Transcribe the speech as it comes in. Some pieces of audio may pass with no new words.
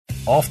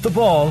Off the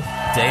Ball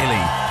Daily.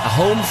 A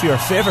home for your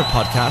favourite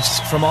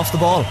podcasts from Off the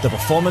Ball. The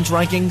performance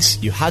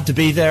rankings, You Had to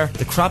Be There,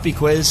 the crappy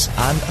quiz,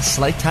 and a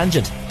slight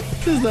tangent.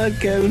 Does that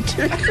count?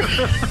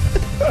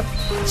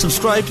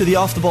 Subscribe to the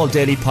Off the Ball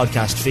Daily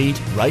podcast feed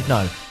right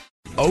now.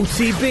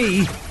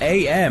 OTB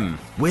AM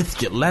with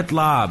Gillette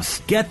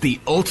Labs. Get the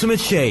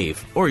ultimate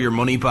shave or your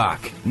money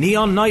back.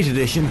 Neon Night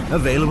Edition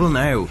available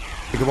now.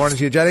 Good morning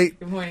to you, Jenny.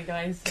 Good morning,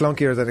 guys.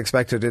 Clunkier than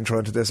expected intro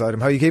into this item.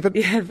 How are you keeping?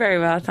 Yeah, very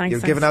well, thanks.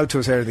 You've given out to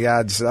us here in the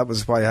ads. That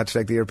was why I had to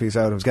take the earpiece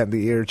out. I was getting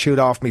the ear chewed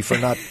off me for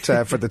not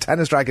for the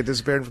tennis racket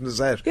disappearing from the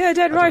set. Yeah,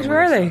 dead right,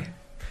 where are they?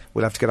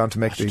 We'll have to get on to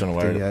make the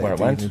where it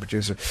went.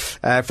 Producer.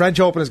 French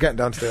Open is getting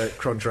down to the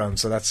crunch round,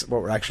 so that's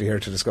what we're actually here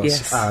to discuss.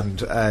 Yes. And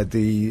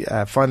the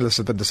finalists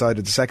have been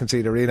decided. The second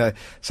seed Arina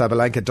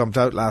Sabalenka dumped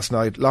out last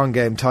night. Long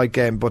game, tight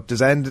game, but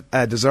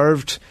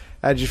deserved.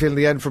 Did you feel in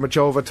the end for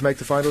Machova to make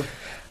the final?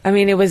 I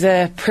mean, it was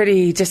a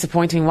pretty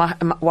disappointing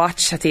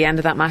watch at the end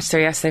of that match there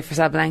yesterday for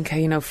Sabalenka.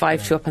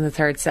 5-2 up in the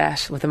third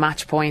set with a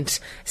match point.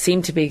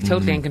 Seemed to be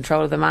totally in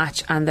control of the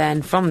match, and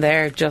then from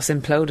there just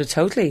imploded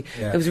totally.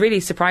 Yeah. It was really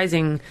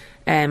surprising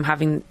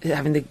having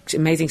the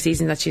amazing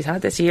season that she's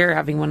had this year,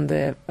 having won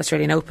the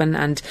Australian Open,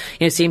 and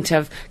seemed to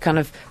have kind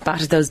of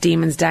battered those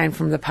demons down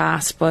from the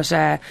past. But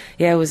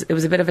it was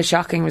a bit of a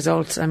shocking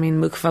result. I mean,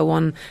 Mukova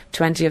won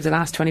 20 of the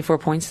last 24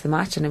 points of the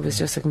match, and it was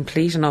just a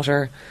complete and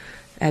utter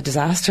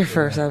disaster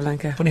for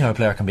Sabalenka. Funny how a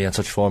player can be in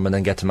such form and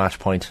then get to match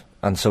point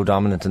and so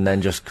dominant and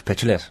then just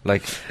capitulate.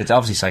 Like, it's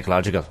obviously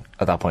psychological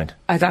at that point.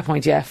 At that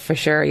point, yeah, for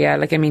sure, yeah.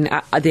 Like, I mean,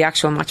 the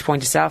actual match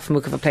point itself,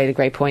 Mukova played a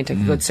great point, a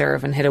good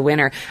serve and hit a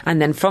winner.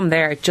 And then from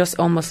there, it just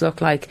almost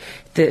looked like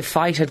the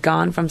fight had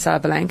gone from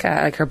Sabalenka.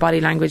 Like, her body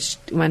language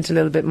went a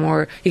little bit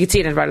more, you could see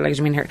it in her body language.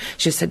 I mean,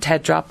 she just had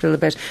head dropped a little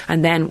bit.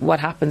 And then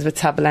what happens with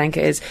Sabalenka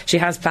is she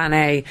has plan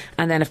A,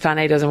 and then if plan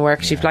A doesn't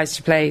work, she tries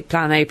to play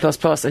plan A plus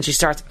plus, and she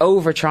starts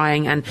over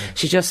trying, and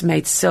she just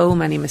made so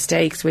many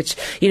mistakes, which,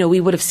 we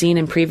would have seen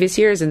in previous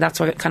years, and that's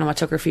what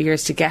took her a few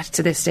years to get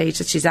to this stage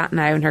that she's at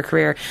now in her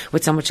career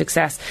with so much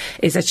success,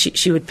 is that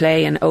she would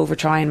play and over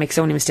try and make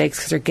so many mistakes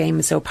because her game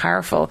is so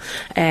powerful.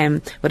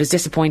 But it's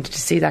disappointing to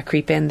see that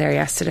creep in there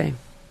yesterday.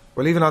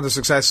 Well, even on the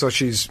success, so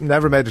she's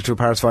never made it to a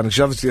Paris final.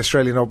 She's obviously the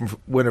Australian Open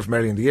winner from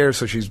early in the year,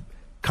 so she's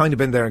kind of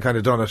been there and kind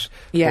of done it.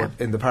 Yeah.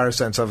 But in the Paris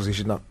sense, obviously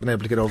she's not been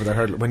able to get over that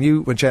hurdle.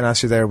 When Shane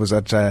asked you there, was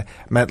that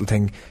mental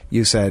thing,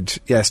 you said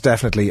yes,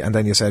 definitely, and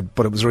then you said,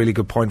 but it was a really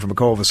good point from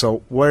Mukova.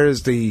 So where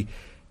is the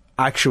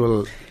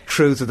actual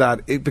truth of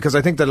that? Because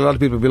I think that a lot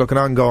of people will be looking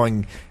on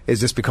going,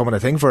 is this becoming a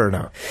thing for her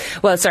now?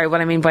 Well, sorry,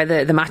 what I mean by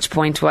the match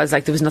point was,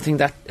 like, there was nothing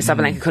that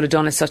Sabalenka could have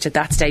done as such at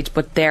that stage,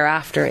 but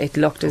thereafter it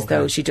looked as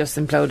though she just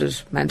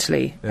imploded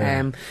mentally.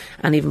 And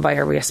even by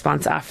her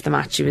response after the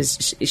match,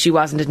 she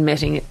wasn't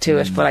admitting it to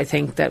it, but I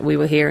think that we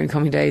will hear in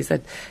coming days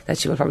that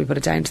she will probably put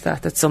it down to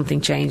that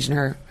something changed in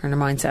her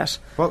mindset.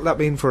 What will that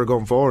mean for her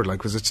going forward? Like,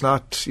 because it's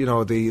not,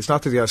 it's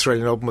not that the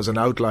Australian Open was an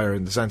outlier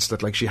in the sense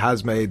that, like, she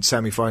has made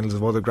semi-finals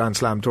of other Grand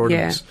Slam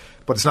tournaments,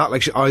 but it's not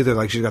like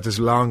she's got this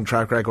long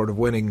track record of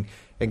winning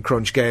in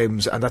crunch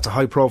games, and that's a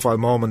high profile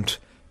moment,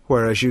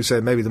 whereas you say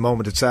maybe the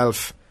moment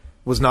itself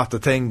was not the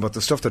thing, but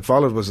the stuff that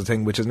followed was the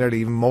thing, which is nearly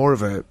even more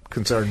of a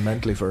concern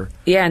mentally for her.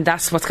 Yeah, and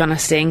that's what's going to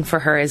sting for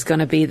her, is going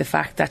to be the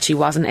fact that she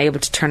wasn't able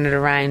to turn it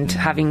around,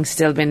 having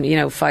still been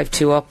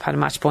 5-2 up, had a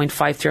match point,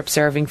 5-3 up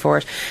serving for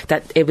it,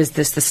 that it was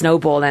the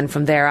snowball then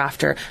from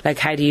thereafter. Like,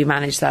 how do you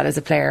manage that as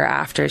a player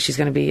after? She's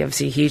going to be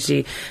obviously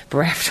hugely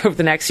bereft over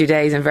the next few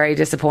days and very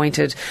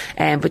disappointed,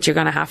 but you're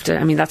going to have to,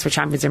 I mean, that's where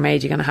champions are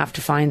made. You're going to have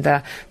to find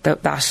that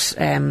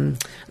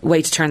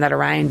way to turn that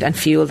around and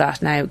fuel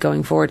that now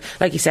going forward.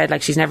 Like you said,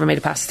 like, she's never made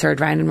it past the third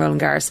round in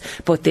Roland Garros,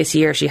 but this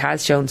year she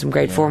has shown some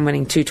great form,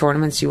 winning 2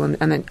 tournaments. She won,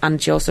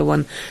 and she also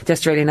won the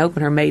Australian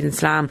Open, her maiden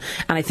slam,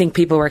 and I think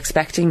people were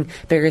expecting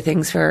bigger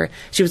things for her.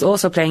 She was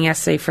also playing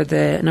yesterday for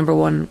the number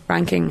 1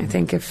 ranking. I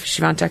think if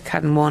Swiatek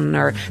hadn't won,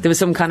 or there was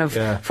some kind of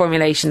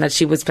formulation that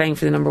she was playing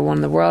for the number 1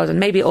 in the world, and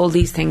maybe all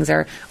these things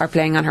are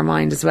playing on her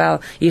mind as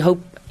well. You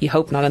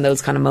hope not in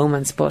those kind of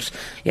moments, but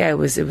it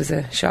was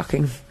a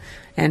shocking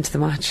end to the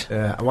match.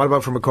 And what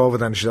about for Mukova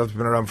then? She's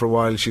been around for a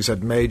while. She's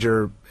had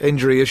major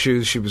injury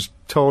issues. She was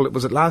told,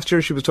 was it last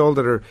year, she was told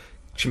that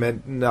she may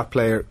not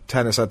play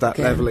tennis at that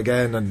level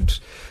again, and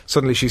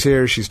suddenly she's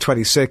here. She's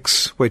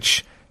 26,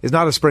 which is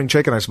not a spring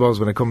chicken, I suppose,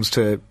 when it comes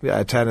to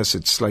tennis.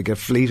 It's like a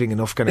fleeting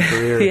enough kind of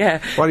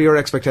career. What are your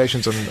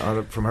expectations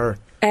on from her?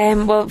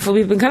 Well,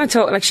 we've been kind of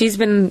talking, like,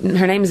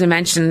 her name has been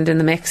mentioned in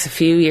the mix a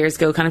few years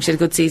ago. Kind of, she had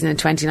a good season in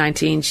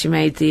 2019. She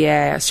made the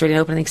Australian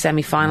Open, I think,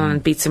 semi-final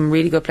and beat some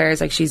really good players.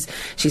 Like, she's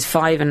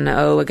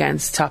 5-0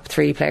 against top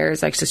 3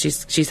 players. Like, so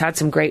she's had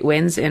some great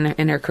wins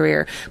in her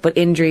career. But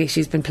injury,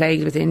 she's been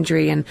plagued with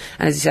injury, and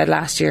as you said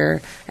last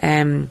year,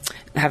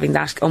 having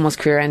that almost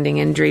career-ending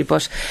injury.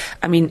 But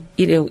I mean,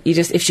 you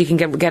just, if she can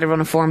get a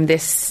run of form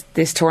this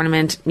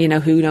tournament,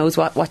 who knows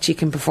what she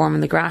can perform in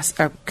the grass,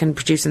 or can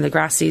produce in the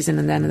grass season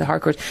and then in the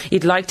hardcourt court.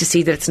 You'd like to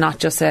see that it's not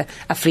just a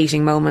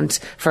fleeting moment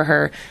for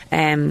her.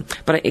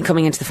 But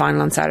coming into the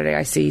final on Saturday,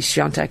 I see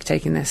Swiatek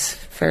taking this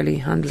fairly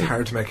handily. It's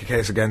hard to make a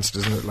case against,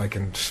 isn't it? Like,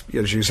 and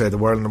as you say, the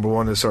world number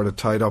one is sort of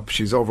tied up.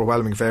 She's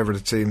overwhelming favourite,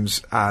 it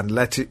seems, and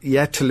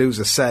yet to lose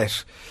a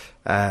set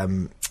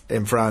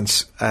in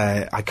France.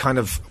 I kind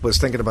of was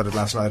thinking about it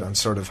last night and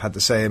sort of had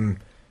the same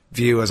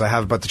view as I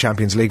have about the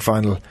Champions League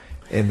final,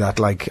 in that,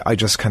 like, I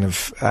just kind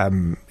of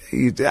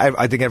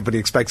I think everybody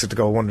expects it to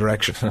go one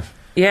direction.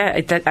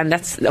 Yeah, and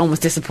that's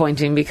almost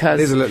disappointing, because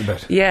it is a little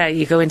bit. Yeah,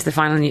 you go into the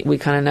final and we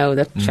kind of know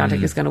that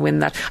Swiatek is going to win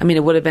that. I mean,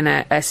 it would have been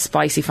a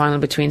spicy final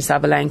between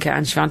Sabalenka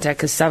and Swiatek,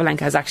 because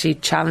Sabalenka has actually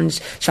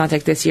challenged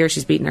Swiatek this year.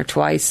 She's beaten her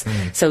twice,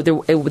 so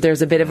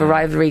there's a bit of a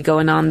rivalry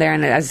going on there.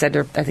 And as I said,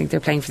 I think they're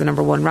playing for the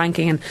number one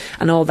ranking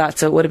and all that.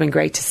 So it would have been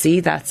great to see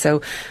that.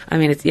 So I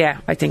mean,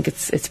 I think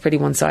it's pretty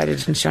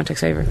one-sided in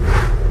Swiatek's favour.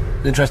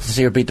 Interesting to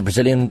see her beat the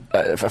Brazilian,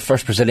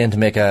 first Brazilian to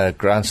make a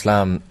Grand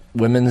Slam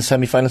women's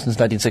semi-final since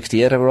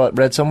 1968, I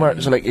read somewhere.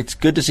 So, like, it's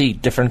good to see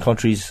different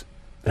countries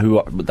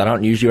that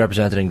aren't usually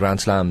represented in Grand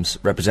Slams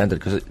represented,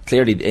 because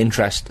clearly the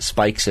interest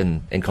spikes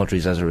in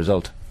countries as a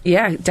result.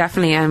 Yeah,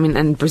 definitely. I mean,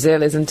 and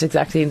Brazil isn't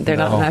exactly, they're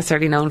not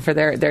necessarily known for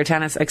their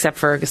tennis, except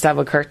for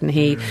Gustavo Kuerten.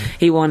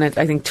 He won it,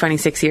 I think,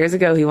 26 years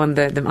ago. He won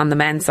the on the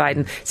men's side,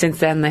 and since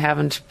then they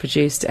haven't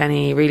produced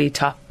any really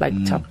top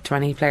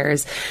 20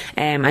 players.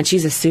 And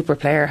she's a super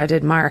player. I did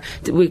admire.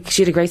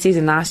 She had a great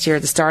season last year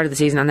at the start of the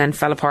season, and then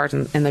fell apart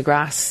in the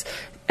grass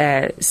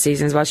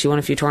season as well. She won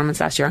a few tournaments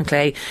last year on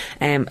clay.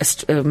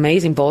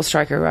 Amazing ball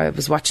striker. I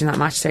was watching that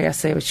match there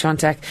yesterday with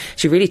Swiatek.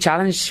 She really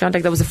challenged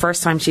Swiatek. That was the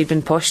first time she'd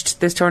been pushed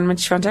this tournament,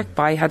 Swiatek,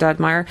 by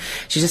Haddad Mayer.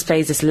 She just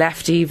plays this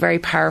lefty, very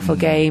powerful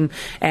game.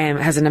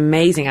 Has an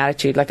amazing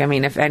attitude. Like, I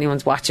mean, if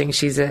anyone's watching,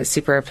 she's a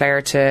super player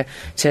to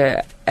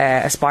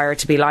aspire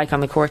to be like on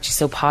the court. She's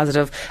so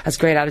positive, has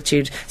great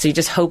attitude. So you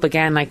just hope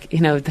again, like, you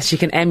know, that she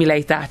can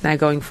emulate that now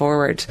going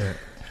forward. Yeah.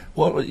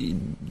 Well,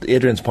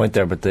 Adrian's point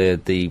there, but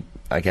the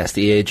I guess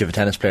the age of a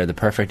tennis player, the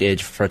perfect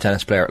age for a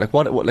tennis player. Like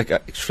what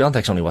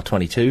Swiatek's only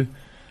 22.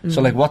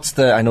 So like, what's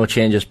the? I know it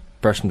changes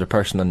person to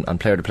person and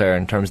player to player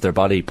in terms of their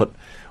body, but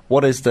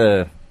what is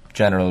the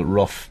general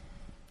rough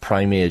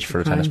prime age for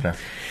a tennis player?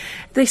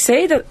 They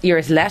say that your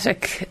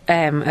athletic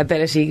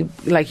ability,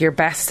 like your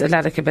best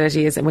athletic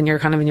ability, is when you're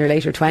kind of in your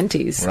later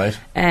 20s.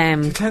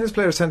 Right. Tennis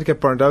players tend to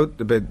get burned out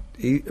a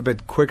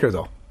bit quicker,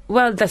 though.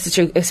 Well, that's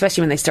true,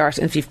 especially when they start,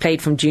 and if you've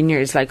played from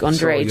juniors, like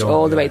underage,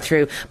 all the way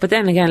through. But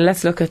then again,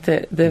 let's look at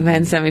the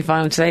men's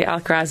semi-final today.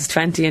 Alcaraz is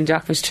 20 and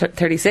Djokovic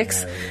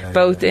 36,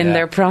 both in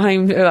their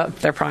prime. Well,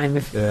 their prime,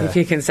 if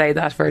you can say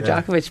that for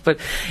Djokovic. But,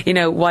 you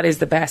know, what is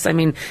the best? I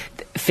mean,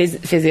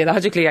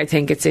 physiologically, I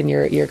think it's in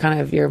your kind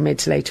of your mid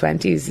to late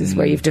 20s is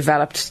where you've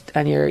developed,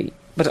 and you're.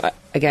 But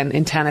again,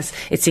 in tennis,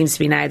 it seems to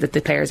be now that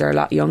the players are a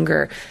lot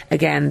younger.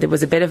 Again, there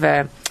was a bit of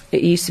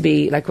it used to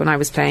be like when I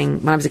was a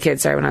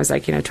kid, when I was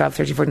like, 12,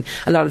 13, 14,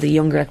 a lot of the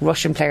younger, like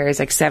Russian players,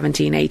 like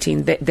 17,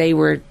 18, they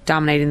were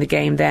dominating the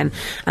game then.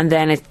 And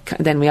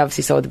then we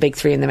obviously saw the big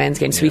three in the men's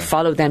game. So we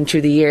followed them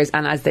through the years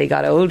and as they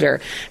got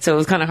older. So it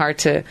was kind of hard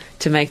to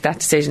make that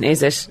decision.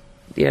 Is it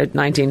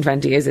 19,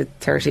 20, is it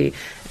 30?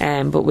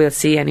 But we'll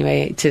see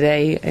anyway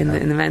today in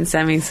the men's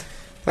semis.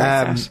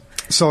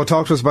 So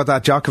talk to us about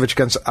that Djokovic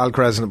against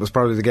Alcaraz, and it was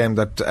probably the game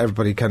that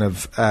everybody kind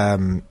of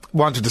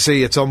wanted to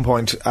see at some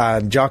point.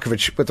 And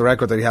Djokovic, with the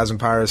record that he has in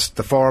Paris,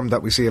 the form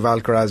that we see of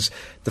Alcaraz,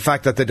 the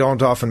fact that they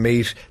don't often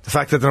meet, the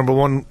fact that the number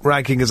one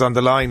ranking is on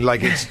the line,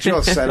 like, it's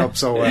just set up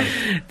so well.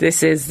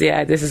 This is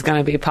going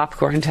to be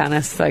popcorn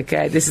tennis. Like,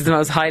 this is the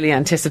most highly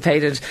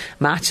anticipated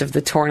match of the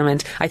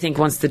tournament. I think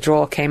once the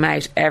draw came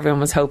out, everyone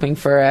was hoping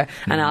for an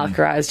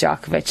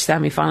Alcaraz-Djokovic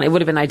semi-final. It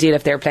would have been ideal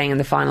if they were playing in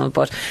the final,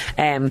 but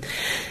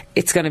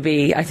it's going to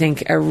be, I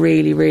think, a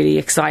really, really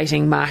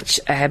exciting match.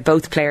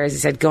 Both players, he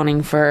said,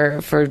 gunning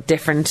for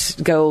different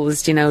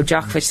goals.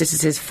 Djokovic, this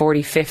is his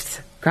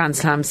 45th Grand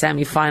Slam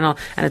semi-final,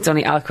 and it's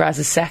only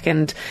Alcaraz's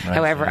second. Right.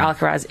 However,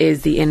 Alcaraz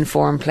is the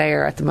in-form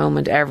player at the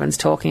moment. Everyone's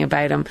talking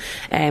about him.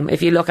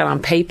 If you look at it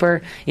on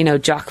paper,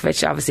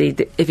 Djokovic,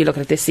 obviously, if you look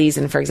at it this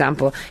season, for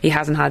example, he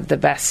hasn't had the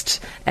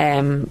best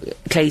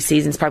clay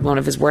seasons, probably one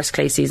of his worst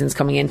clay seasons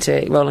coming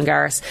into Roland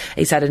Garros.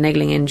 He's had a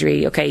niggling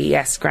injury. Okay,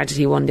 yes, granted,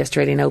 he won the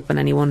Australian Open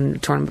and he won the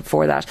tournament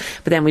before that.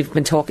 But then we've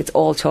been it's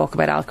all talk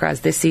about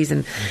Alcaraz this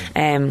season.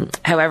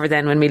 However,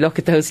 then when we look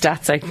at those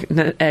stats, like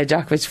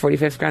Djokovic's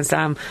 45th Grand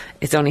Slam,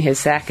 it's only his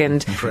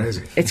second.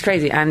 Crazy. It's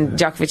crazy. And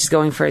Djokovic is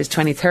going for his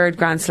 23rd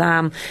Grand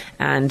Slam,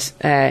 and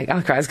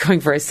Alcaraz is going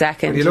for his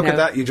second. When you look at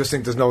that, you just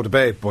think there's no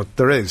debate, but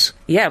there is.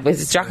 Yeah, but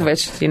it's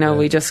Djokovic.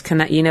 We just can.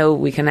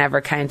 We can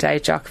never count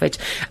out Djokovic,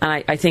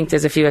 and I think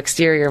there's a few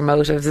exterior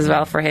motives as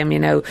well for him.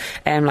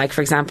 Like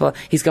for example,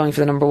 he's going for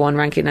the number one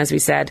ranking, as we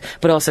said,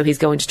 but also he's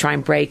going to try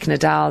and break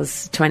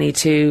Nadal's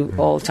 22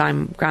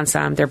 all-time Grand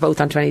Slam. They're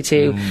both on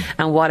 22,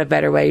 and what a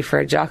better way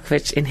for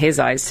Djokovic, in his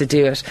eyes, to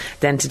do it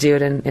than to do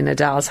it in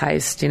Nadal's house.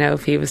 realised,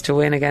 if he was to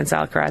win against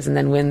Alcaraz and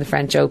then win the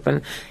French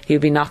Open, he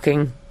would be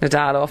knocking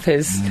Nadal off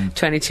his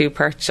 22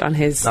 perch on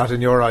his... Not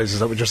in your eyes, is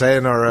that what you're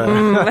saying? Or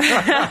am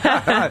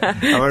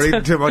I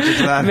reading too much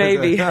into that?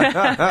 Maybe.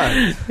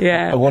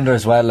 Yeah. I wonder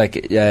as well,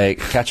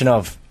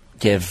 Kachanov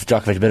gave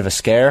Djokovic a bit of a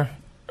scare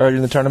early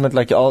in the tournament,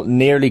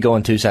 nearly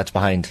going 2 sets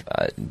behind.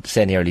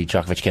 Say nearly,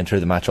 Djokovic came through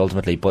the match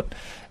ultimately, but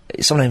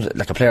sometimes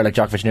a player like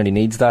Djokovic nearly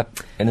needs that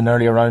in an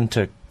earlier round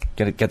to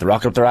get the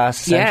rocket up their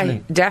ass. Yeah,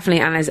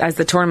 definitely. And as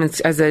the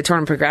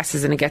tournament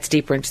progresses and it gets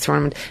deeper into the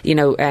tournament,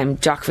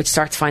 Djokovic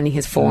starts finding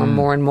his form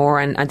more and more,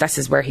 and this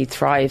is where he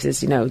thrives.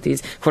 Is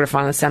these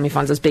quarterfinals,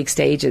 semi-finals, those big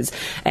stages.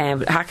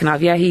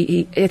 Hakanov,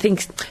 I think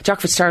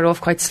Djokovic started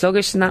off quite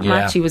sluggish in that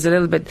match. He was a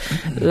little bit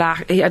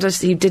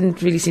he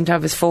didn't really seem to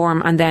have his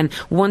form, and then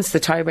once the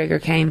tiebreaker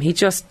came, he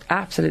just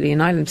absolutely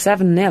annihilated him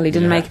 7-0. He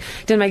didn't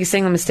make a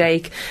single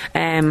mistake.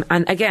 And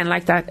again,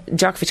 like that,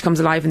 Djokovic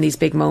comes alive in these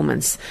big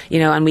moments.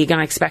 And we're going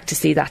to expect to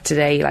see that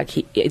today.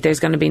 There's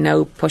going to be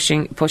no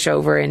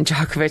pushover in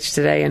Djokovic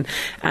today, and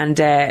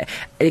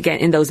again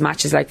in those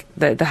matches like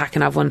the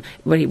Hakanov one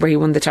where he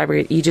won the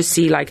tiebreaker, you just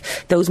see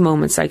those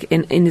moments.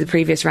 In the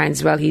previous rounds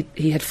as well,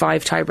 he had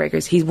 5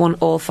 tiebreakers. He's won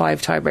all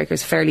 5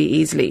 tiebreakers fairly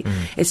easily.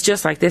 It's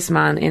just like this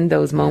man in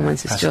those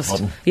moments. It's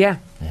just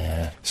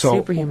so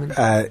superhuman.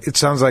 It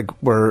sounds like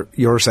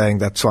you're saying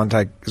that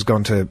Swiatek is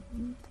going to.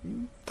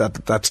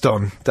 That's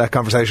done. That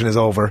conversation is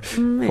over.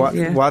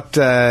 What's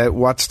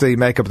the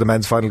makeup of the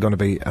men's final going to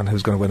be, and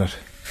who's going to win it?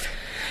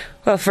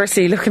 Well,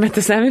 firstly, looking at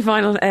the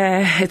semi-final,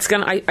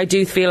 I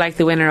do feel like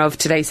the winner of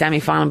today's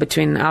semi-final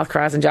between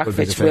Alcaraz and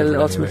Djokovic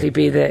will ultimately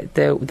be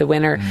the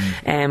winner.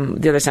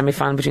 The other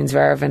semi-final between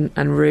Zverev and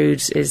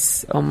Ruud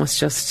is almost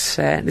just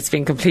it's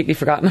been completely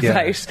forgotten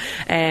about.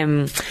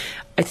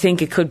 I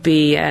think it could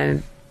be.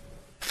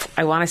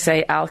 I want to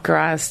say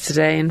Alcaraz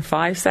today in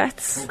 5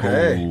 sets.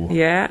 Okay.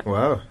 Yeah.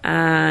 Wow.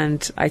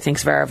 And I think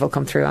Zverev will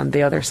come through on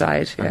the other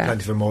side. And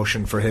plenty of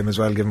emotion for him as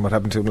well, given what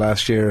happened to him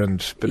last year,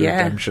 and a bit of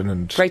redemption.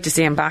 And great to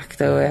see him back,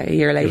 though, a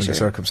year later. Given the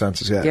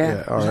circumstances,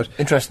 yeah. All right.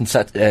 Interesting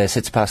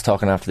Tsitsipas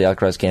talking after the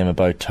Alcaraz game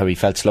about how he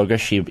felt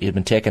sluggish. He'd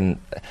been taking...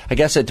 I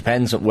guess it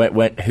depends on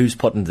who's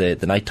putting the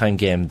nighttime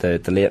game, the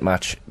late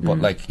match,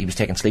 but he was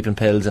taking sleeping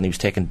pills and he was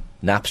taking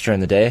naps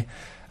during the day.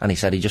 And he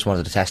said he just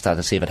wanted to test that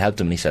to see if it helped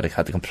him, and he said it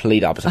had the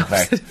complete opposite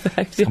effect.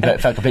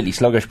 Felt completely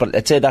sluggish. But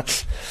I'd say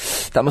that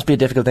must be a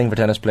difficult thing for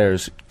tennis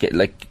players.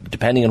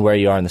 Depending on where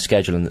you are in the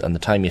schedule and the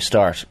time you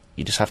start,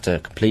 you just have to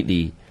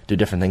completely do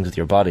different things with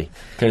your body.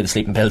 Clearly the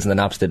sleeping pills and the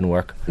naps didn't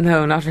work.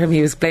 No, not for him.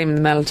 He was blaming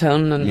the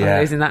melatonin and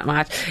losing that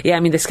match. Yeah,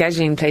 I mean, the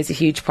scheduling plays a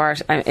huge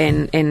part.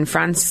 In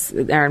France,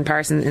 or in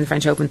Paris in the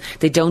French Open,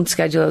 they don't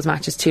schedule those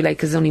matches too late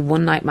because there's only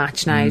one night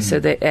match now, so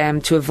that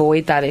to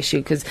avoid that issue,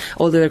 because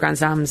all the other Grand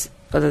Slams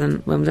other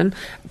than Wimbledon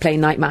play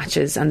night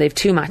matches, and they've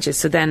 2 matches.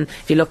 So then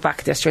if you look back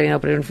at the Australian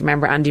Open, I don't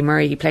remember Andy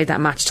Murray, he played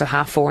that match till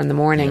 4:30 in the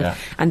morning,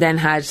 and then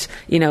had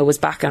was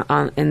back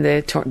on in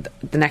the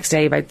next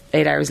day about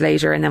 8 hours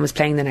later, and then was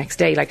playing the next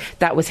day.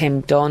 That was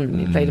him done.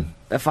 He played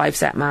a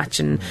 5-set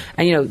match, and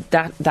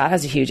that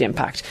has a huge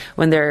impact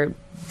when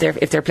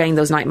if they're playing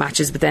those night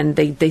matches, but then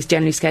they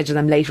generally schedule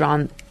them later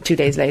on, 2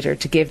 days later,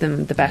 to give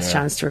them the best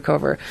chance to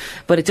recover.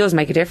 But it does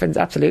make a difference,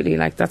 absolutely.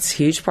 That's a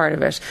huge part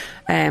of it.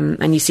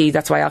 And you see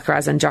that's why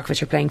Alcaraz and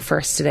Djokovic are playing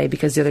first today,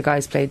 because the other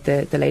guys played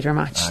the later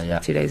match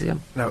 2 days ago.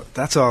 Now,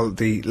 that's all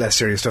the less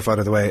serious stuff out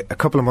of the way. A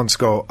couple of months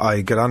ago,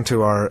 I got on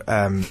to our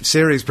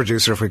series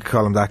producer, if we could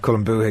call him that,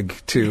 Cullen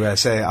Buhig, to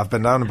say, I've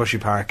been down in Bushy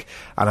Park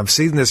and I'm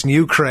seeing this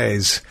new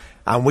craze,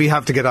 and we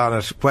have to get on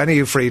it. When are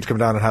you free to come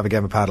down and have a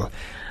game of paddle?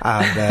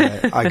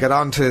 And I got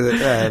on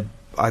to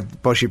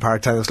Bushy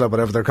Park Tennis Club,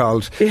 whatever they're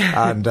called,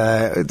 and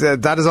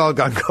that has all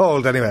gone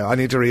cold anyway. I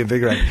need to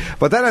reinvigorate.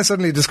 But then I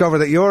suddenly discovered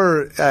that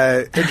your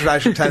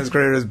international tennis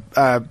career is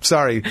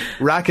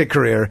racket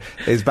career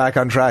is back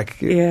on track.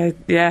 So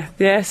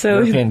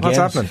what's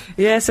happening?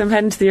 So I'm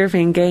heading to the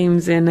European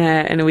Games in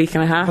a week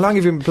and a half. How long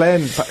have you been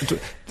playing?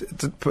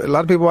 A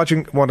lot of people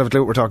watching won't have a clue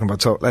what we're talking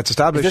about, so let's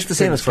establish. Is this the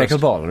same as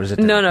pickleball, or is it?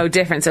 No,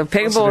 different. So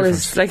pickleball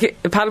is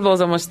paddleball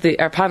is almost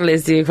paddle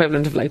is the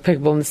equivalent of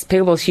pickleball.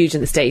 Pickleball is huge in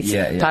the States.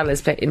 Paddle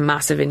is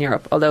massive in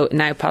Europe, although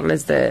now paddle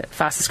is the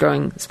fastest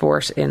growing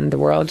sport in the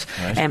world.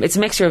 Right. It's a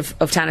mixture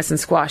of tennis and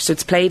squash, so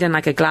it's played in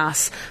a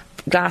glass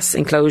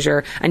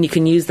enclosure, and you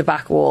can use the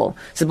back wall,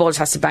 so the ball just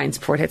has to bounce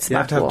before it hits the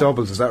back wall. You have to have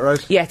doubles, is that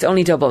right? Yeah, it's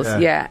only doubles,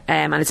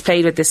 and it's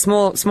played with this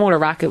smaller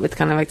racket with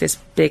kind of this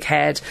big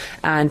head,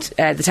 and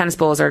the tennis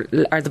balls are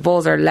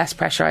less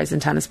pressurised than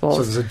tennis balls.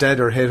 So there's a dead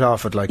or hit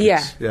off it,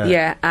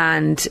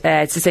 and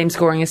it's the same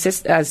scoring as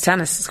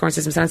tennis, scoring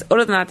system as tennis.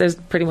 Other than that, there's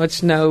pretty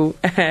much no...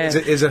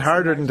 Is it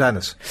harder than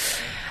tennis?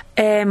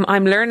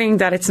 I'm learning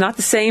that it's not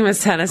the same as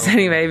tennis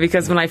anyway,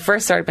 because when I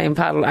first started playing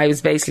paddle, I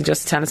was basically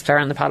just a tennis player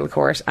on the paddle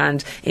court,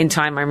 and in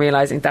time I'm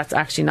realising that's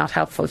actually not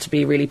helpful to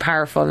be really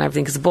powerful and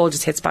everything, because the ball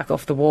just hits back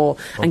off the wall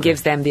and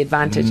gives them the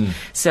advantage.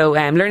 So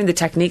learning the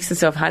techniques and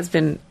stuff has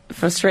been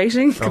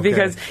frustrating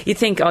because you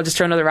think, I'll just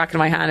throw another racket in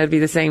my hand, it'll be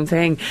the same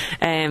thing.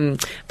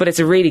 But it's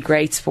a really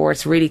great sport.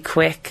 It's really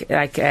quick,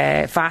 like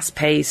fast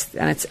paced,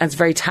 and it's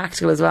very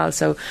tactical as well.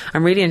 So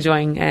I'm really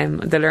enjoying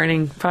the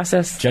learning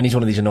process. Jenny's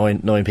one of these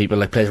annoying people,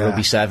 like plays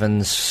rugby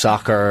sevens,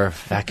 soccer,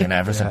 fucking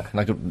everything. Yeah.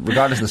 Like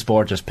regardless of the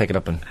sport, just pick it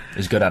up and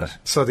is good at it.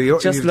 So the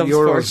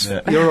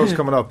Euros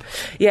coming up.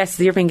 Yes,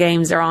 the European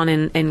Games are on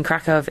in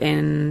Krakow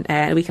in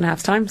a week and a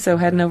half's time. So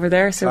heading over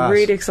there. So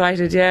really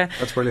excited. Yeah,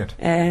 that's brilliant.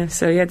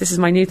 So yeah, this is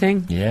my new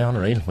thing. Yeah,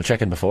 unreal. We'll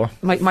check in before.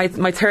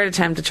 My third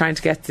attempt at trying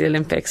to get to the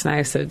Olympics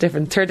now. So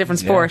third different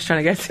sport trying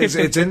to get to.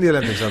 It's in the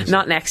Olympics. Obviously.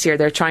 Not next year.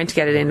 They're trying to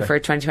get it in for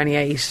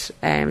 2028. It's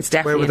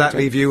definitely. Where would that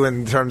leave you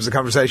in terms of the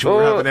conversation we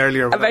were having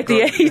earlier about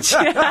the age?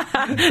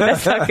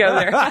 Let's not go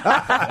there.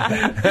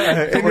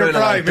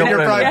 in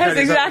your prime. Yes,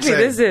 exactly.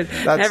 This is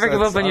never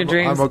give up on your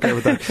dreams. I'm okay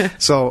with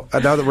that. So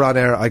now that we're on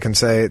air, I can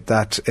say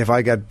that if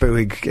I get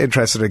Bowie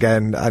interested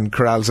again and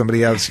corral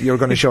somebody else, you're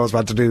going to show us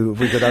what to do if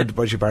we go down to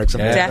Bushy Park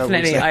someday.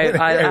 Definitely.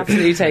 I'll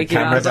absolutely take you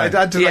on. I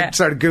had to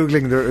start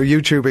Googling,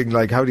 YouTubing,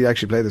 like, how do you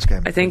actually play this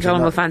game? I think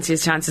Colin will fancy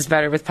his chances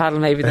better with paddle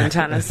maybe than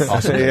tennis.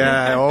 Awesome.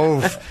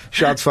 Yeah,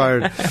 shots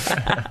fired.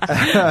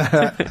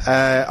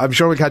 I'm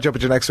sure we'll catch up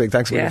with you next week.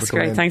 Thanks for coming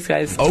great. in. Thanks,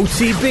 guys.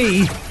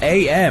 OTB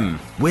AM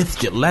with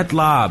Gillette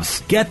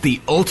Labs. Get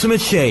the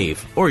ultimate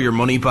shave or your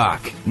money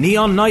back.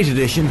 Neon Night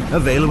Edition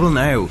available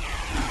now.